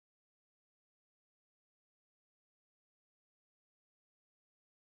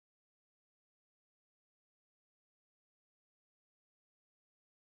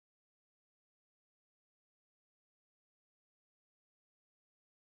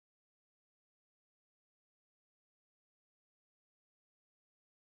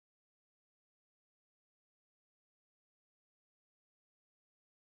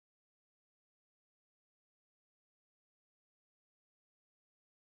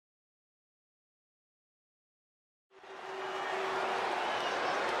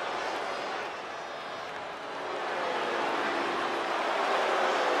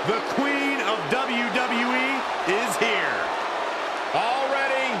The queen of WWE is here.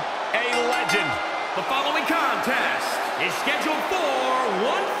 Already a legend. The following contest is scheduled for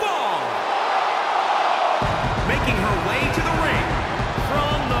one fall. Making her way to the ring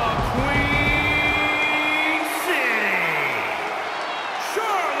from the Queen City,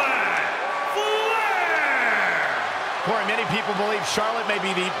 Charlotte Flair. Corey, many people believe Charlotte may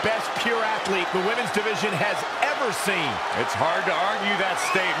be the best pure athlete the women's division has ever seen. It's hard to argue that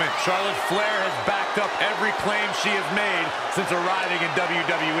statement. Charlotte Flair has backed up every claim she has made since arriving in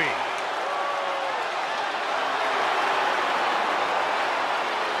WWE.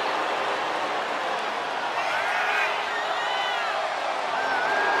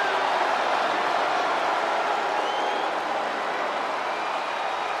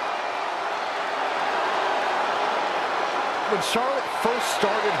 When Charlotte first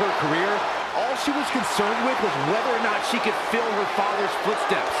started her career, all she was concerned with was whether or not she could fill her father's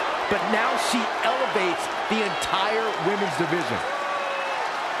footsteps. But now she elevates the entire women's division.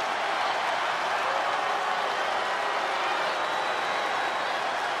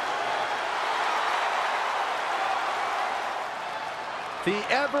 The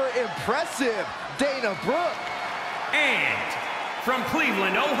ever-impressive Dana Brooke. And from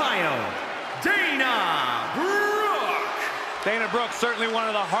Cleveland, Ohio, Dana Brooke. Dana Brooke, certainly one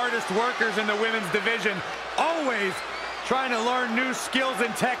of the hardest workers in the women's division, always trying to learn new skills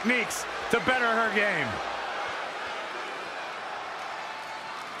and techniques to better her game.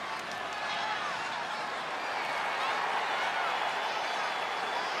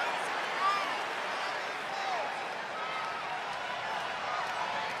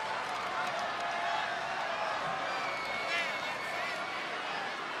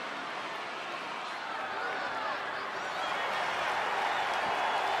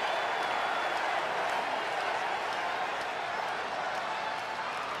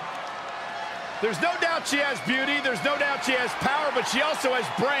 There's no doubt she has beauty, there's no doubt she has power, but she also has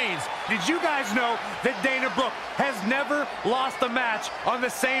brains. Did you guys know that Dana Brooke has never lost a match on the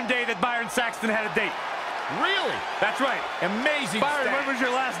same day that Byron Saxton had a date? Really? That's right. Amazing. Byron, when was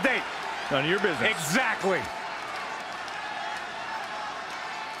your last date? None of your business. Exactly.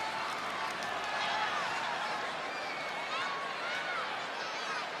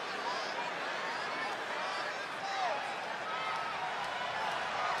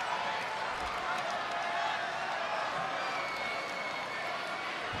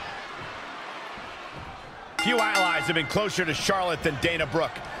 Few allies have been closer to Charlotte than Dana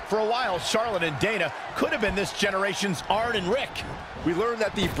Brooke. For a while, Charlotte and Dana could have been this generation's Arn and Rick. We learned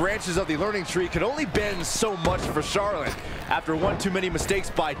that the branches of the learning tree could only bend so much for Charlotte. After one too many mistakes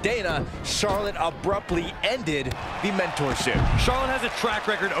by Dana, Charlotte abruptly ended the mentorship. Charlotte has a track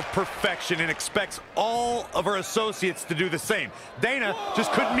record of perfection and expects all of her associates to do the same. Dana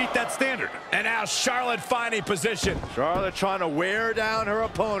just couldn't meet that standard. And now Charlotte finding position. Charlotte trying to wear down her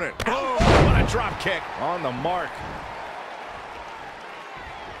opponent. Boom! What a drop kick. On the mark.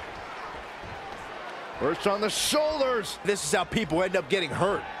 First on the shoulders. This is how people end up getting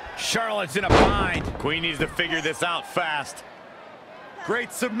hurt. Charlotte's in a bind. Queen needs to figure this out fast.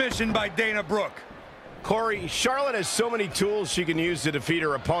 Great submission by Dana Brooke. Corey, Charlotte has so many tools she can use to defeat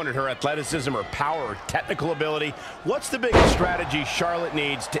her opponent. Her athleticism, her power, her technical ability. What's the biggest strategy Charlotte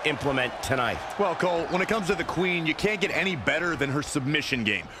needs to implement tonight? Well, Cole, when it comes to the Queen, you can't get any better than her submission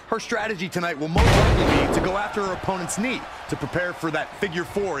game. Her strategy tonight will most likely be to go after her opponent's knee to prepare for that figure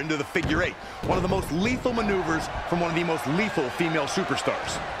four into the figure eight. One of the most lethal maneuvers from one of the most lethal female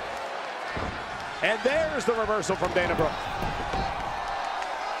superstars. And there's the reversal from Dana Brooke.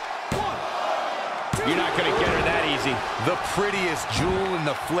 You're not going to get her that easy. The prettiest jewel in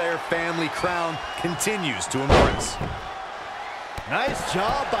the Flair family crown continues to impress. Nice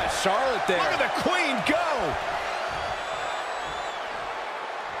job by Charlotte there. Look at the Queen go!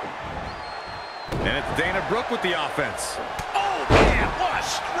 And it's Dana Brooke with the offense. Oh, man, what a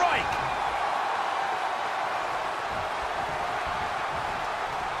strike!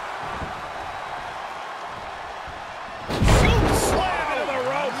 Slam into the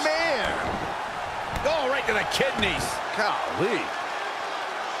ropes. Man! Oh, right to the kidneys. Golly.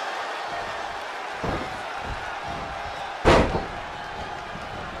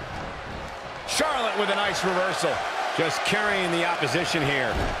 Charlotte with a nice reversal. Just carrying the opposition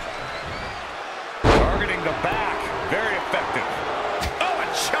here. Targeting the back. Very effective. Oh, a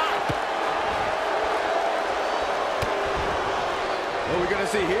chop! What are we going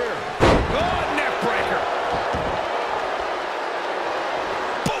to see here? Oh, neck breaker.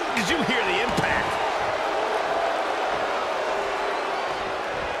 Boom! Did you hear the impact?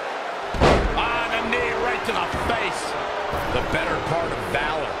 Ah, the knee right to the face. The better part of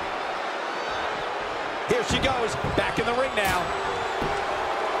valor. goes. Back in the ring now.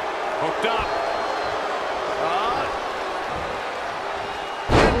 Hooked up.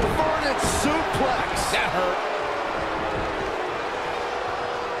 Inverted suplex. That hurt.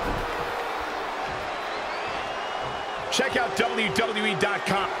 Check out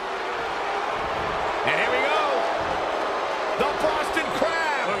WWE.com. And here we go. The Boston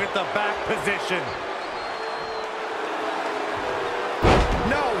Crab. Look at the back position.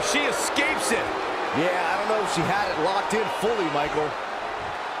 No, she escapes it. Yeah, I don't know if she had it locked in fully, Michael.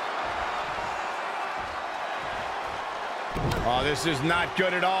 Oh, this is not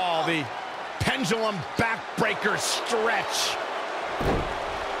good at all. The pendulum backbreaker stretch.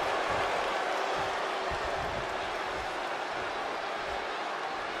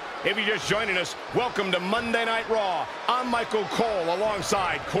 If you're just joining us, welcome to Monday Night Raw. I'm Michael Cole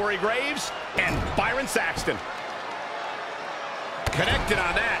alongside Corey Graves and Byron Saxton. Connected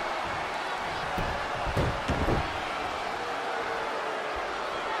on that.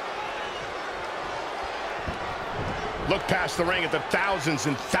 Look past the ring at the thousands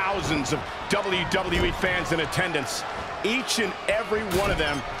and thousands of WWE fans in attendance. Each and every one of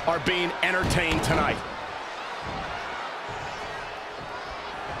them are being entertained tonight.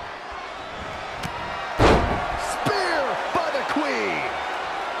 Spear by the Queen.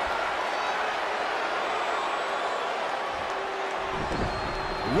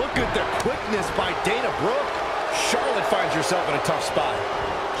 Look at the quickness by Dana Brooke. Charlotte finds herself in a tough spot.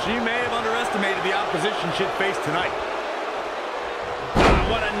 She may have underestimated the opposition she'd face tonight.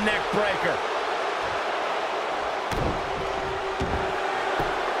 What a neck breaker.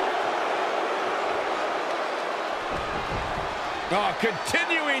 Oh,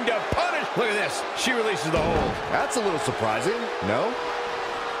 continuing to punish. Look at this. She releases the hold. That's a little surprising, no?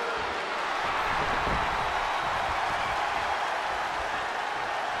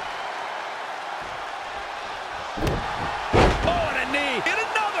 Oh, and a knee. And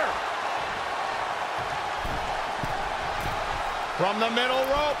another. From the middle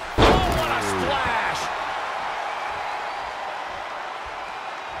rope. Oh, what a splash.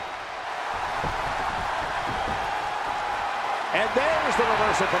 And there's the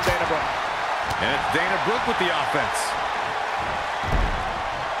reversal from Dana Brooke. And it's Dana Brooke with the offense.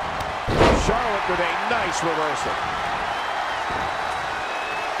 Charlotte with a nice reversal.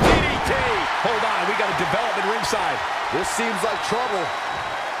 DDT. Hold on, we got a development ringside. This seems like trouble.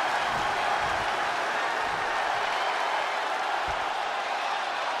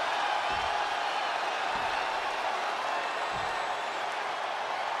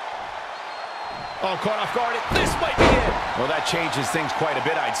 Oh, caught off guard. This might be it. Well, that changes things quite a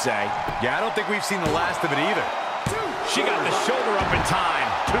bit, I'd say. Yeah, I don't think we've seen the last of it either. She got the shoulder up in time.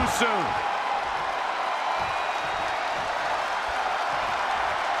 Too soon.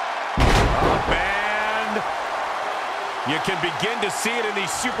 Up and you can begin to see it in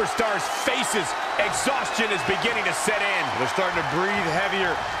these superstars' faces. Exhaustion is beginning to set in. They're starting to breathe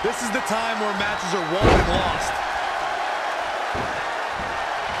heavier. This is the time where matches are won and lost.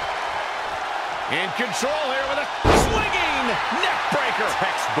 In control here with a swinging neck breaker.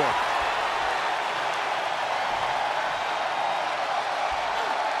 Textbook.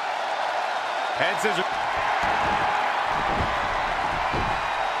 Head scissors.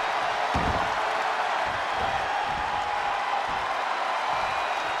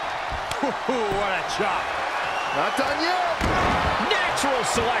 What a chop. Not done yet. Natural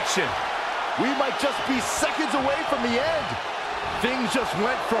selection. We might just be seconds away from the end. Things just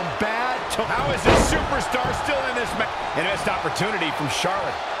went from bad to... How is this superstar still in this match? And a missed opportunity from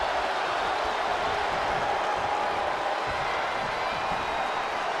Charlotte.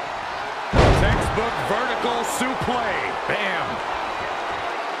 Textbook vertical suplex. Bam.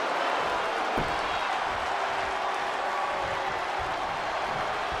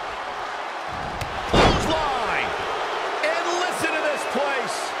 Clothesline. And listen to this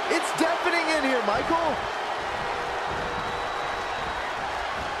place. It's deafening in here, Michael.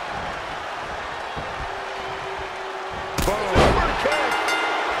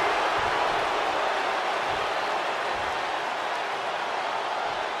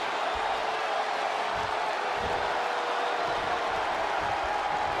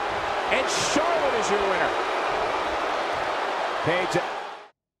 And Charlotte is your winner. Paige